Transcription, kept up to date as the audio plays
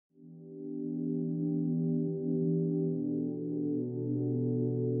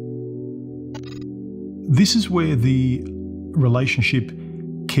This is where the relationship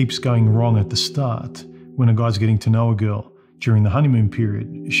keeps going wrong at the start. When a guy's getting to know a girl during the honeymoon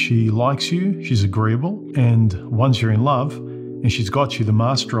period, she likes you, she's agreeable, and once you're in love and she's got you, the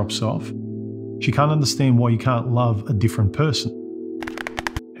mask drops off. She can't understand why you can't love a different person.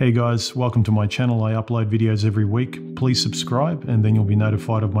 Hey guys, welcome to my channel. I upload videos every week. Please subscribe and then you'll be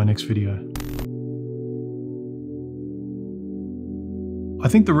notified of my next video. I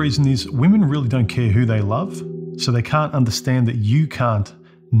think the reason is women really don't care who they love, so they can't understand that you can't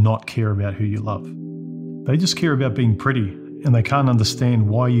not care about who you love. They just care about being pretty, and they can't understand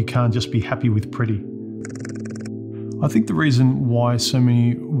why you can't just be happy with pretty. I think the reason why so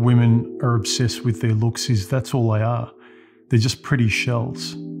many women are obsessed with their looks is that's all they are. They're just pretty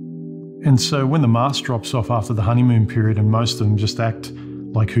shells. And so when the mask drops off after the honeymoon period and most of them just act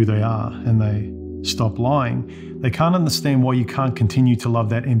like who they are and they stop lying, they can't understand why you can't continue to love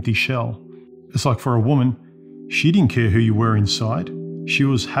that empty shell. It's like for a woman, she didn't care who you were inside. She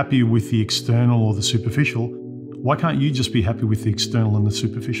was happy with the external or the superficial. Why can't you just be happy with the external and the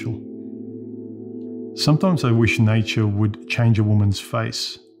superficial? Sometimes I wish nature would change a woman's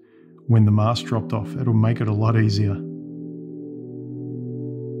face when the mask dropped off. It'll make it a lot easier.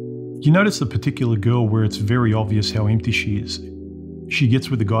 You notice the particular girl where it's very obvious how empty she is. She gets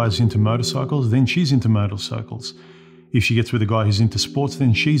with the guy who's into motorcycles, then she's into motorcycles. If she gets with a guy who's into sports,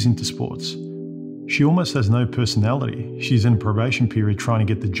 then she's into sports. She almost has no personality. She's in a probation period trying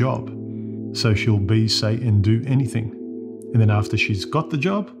to get the job. So she'll be, say, and do anything. And then after she's got the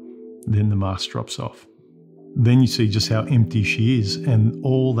job, then the mask drops off. Then you see just how empty she is, and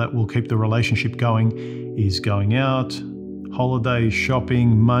all that will keep the relationship going is going out, holidays,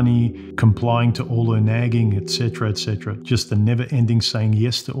 shopping, money, complying to all her nagging, etc., etc. Just the never-ending saying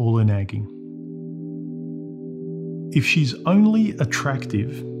yes to all her nagging. If she's only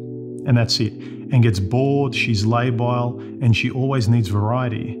attractive, and that's it, and gets bored, she's labile, and she always needs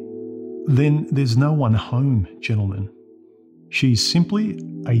variety, then there's no one home, gentlemen. She's simply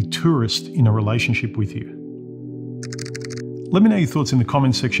a tourist in a relationship with you. Let me know your thoughts in the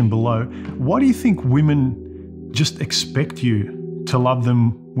comment section below. Why do you think women just expect you to love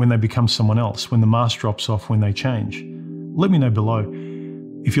them when they become someone else, when the mask drops off, when they change? Let me know below.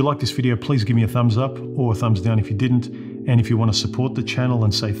 If you like this video, please give me a thumbs up or a thumbs down if you didn't. And if you want to support the channel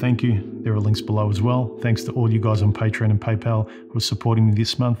and say thank you, there are links below as well. Thanks to all you guys on Patreon and PayPal who are supporting me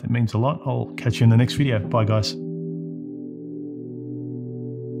this month. It means a lot. I'll catch you in the next video. Bye guys.